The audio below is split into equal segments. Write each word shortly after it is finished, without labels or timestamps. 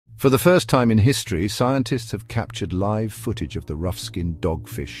For the first time in history, scientists have captured live footage of the rough-skinned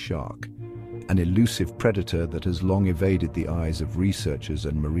dogfish shark, an elusive predator that has long evaded the eyes of researchers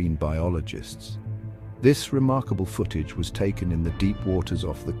and marine biologists. This remarkable footage was taken in the deep waters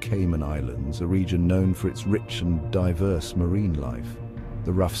off the Cayman Islands, a region known for its rich and diverse marine life.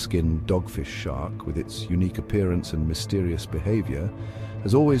 The rough-skinned dogfish shark, with its unique appearance and mysterious behavior,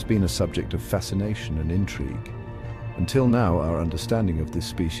 has always been a subject of fascination and intrigue. Until now, our understanding of this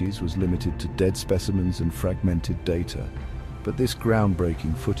species was limited to dead specimens and fragmented data, but this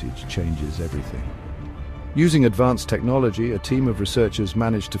groundbreaking footage changes everything. Using advanced technology, a team of researchers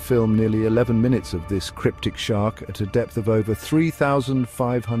managed to film nearly 11 minutes of this cryptic shark at a depth of over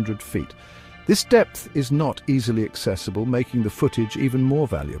 3,500 feet. This depth is not easily accessible, making the footage even more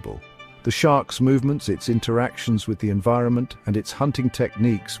valuable. The shark's movements, its interactions with the environment, and its hunting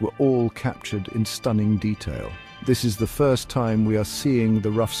techniques were all captured in stunning detail. This is the first time we are seeing the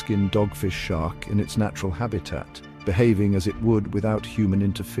rough-skinned dogfish shark in its natural habitat, behaving as it would without human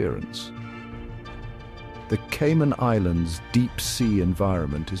interference. The Cayman Islands' deep-sea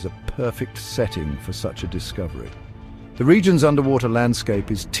environment is a perfect setting for such a discovery. The region's underwater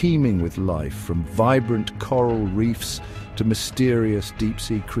landscape is teeming with life, from vibrant coral reefs to mysterious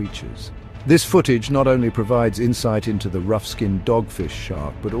deep-sea creatures. This footage not only provides insight into the rough-skinned dogfish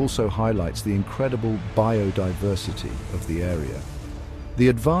shark, but also highlights the incredible biodiversity of the area. The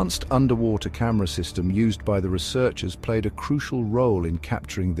advanced underwater camera system used by the researchers played a crucial role in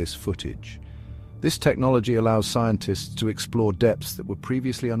capturing this footage. This technology allows scientists to explore depths that were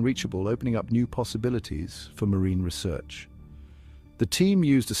previously unreachable, opening up new possibilities for marine research. The team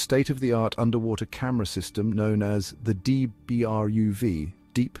used a state-of-the-art underwater camera system known as the DBRUV,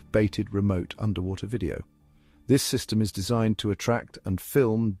 Deep Baited Remote Underwater Video. This system is designed to attract and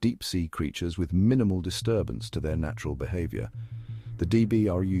film deep-sea creatures with minimal disturbance to their natural behavior. The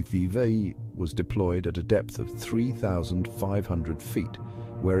DBRUV was deployed at a depth of 3,500 feet,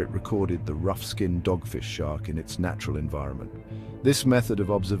 where it recorded the rough-skinned dogfish shark in its natural environment. This method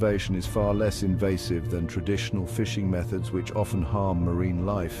of observation is far less invasive than traditional fishing methods, which often harm marine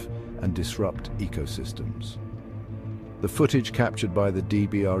life and disrupt ecosystems. The footage captured by the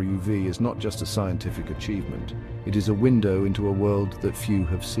DBRUV is not just a scientific achievement, it is a window into a world that few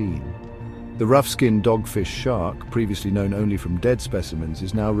have seen. The rough-skinned dogfish shark, previously known only from dead specimens,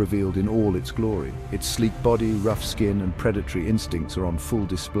 is now revealed in all its glory. Its sleek body, rough skin, and predatory instincts are on full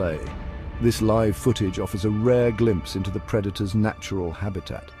display. This live footage offers a rare glimpse into the predator's natural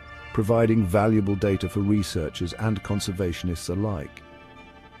habitat, providing valuable data for researchers and conservationists alike.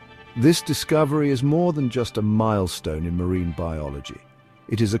 This discovery is more than just a milestone in marine biology.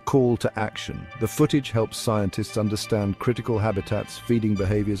 It is a call to action. The footage helps scientists understand critical habitats, feeding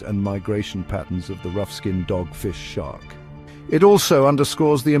behaviors, and migration patterns of the rough-skinned dogfish shark. It also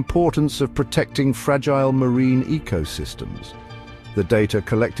underscores the importance of protecting fragile marine ecosystems. The data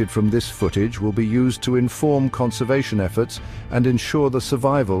collected from this footage will be used to inform conservation efforts and ensure the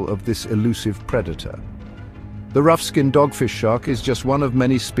survival of this elusive predator. The rough-skinned dogfish shark is just one of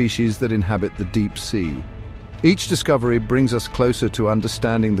many species that inhabit the deep sea. Each discovery brings us closer to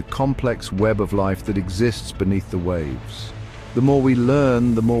understanding the complex web of life that exists beneath the waves. The more we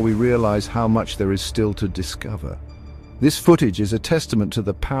learn, the more we realize how much there is still to discover. This footage is a testament to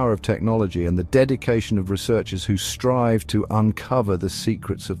the power of technology and the dedication of researchers who strive to uncover the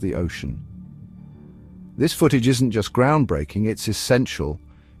secrets of the ocean. This footage isn't just groundbreaking, it's essential.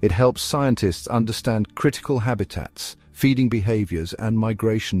 It helps scientists understand critical habitats, feeding behaviors, and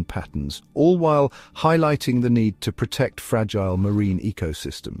migration patterns, all while highlighting the need to protect fragile marine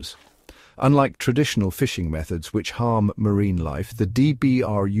ecosystems. Unlike traditional fishing methods which harm marine life, the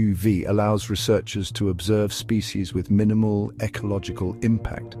DBRUV allows researchers to observe species with minimal ecological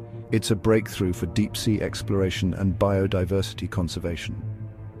impact. It's a breakthrough for deep-sea exploration and biodiversity conservation.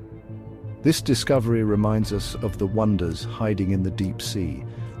 This discovery reminds us of the wonders hiding in the deep sea.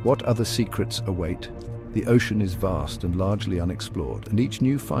 What other secrets await? The ocean is vast and largely unexplored, and each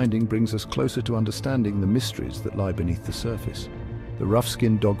new finding brings us closer to understanding the mysteries that lie beneath the surface. The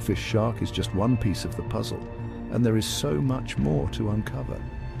rough-skinned dogfish shark is just one piece of the puzzle, and there is so much more to uncover.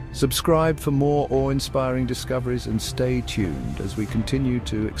 Subscribe for more awe-inspiring discoveries and stay tuned as we continue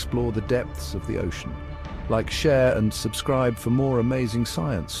to explore the depths of the ocean. Like, share, and subscribe for more amazing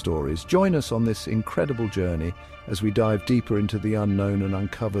science stories. Join us on this incredible journey as we dive deeper into the unknown and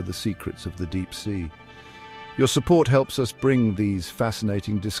uncover the secrets of the deep sea. Your support helps us bring these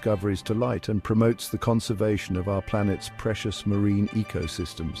fascinating discoveries to light and promotes the conservation of our planet's precious marine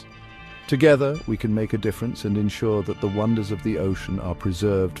ecosystems. Together, we can make a difference and ensure that the wonders of the ocean are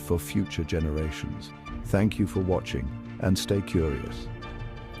preserved for future generations. Thank you for watching, and stay curious.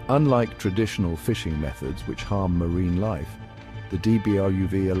 Unlike traditional fishing methods which harm marine life, the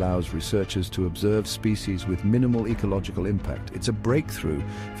DBRUV allows researchers to observe species with minimal ecological impact. It's a breakthrough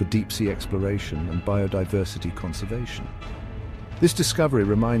for deep-sea exploration and biodiversity conservation. This discovery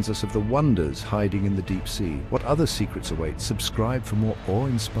reminds us of the wonders hiding in the deep sea. What other secrets await? Subscribe for more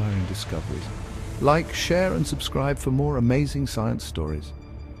awe-inspiring discoveries. Like, share, and subscribe for more amazing science stories.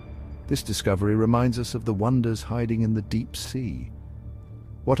 This discovery reminds us of the wonders hiding in the deep sea.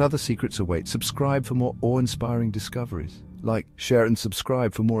 What other secrets await? Subscribe for more awe-inspiring discoveries. Like, share, and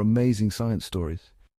subscribe for more amazing science stories.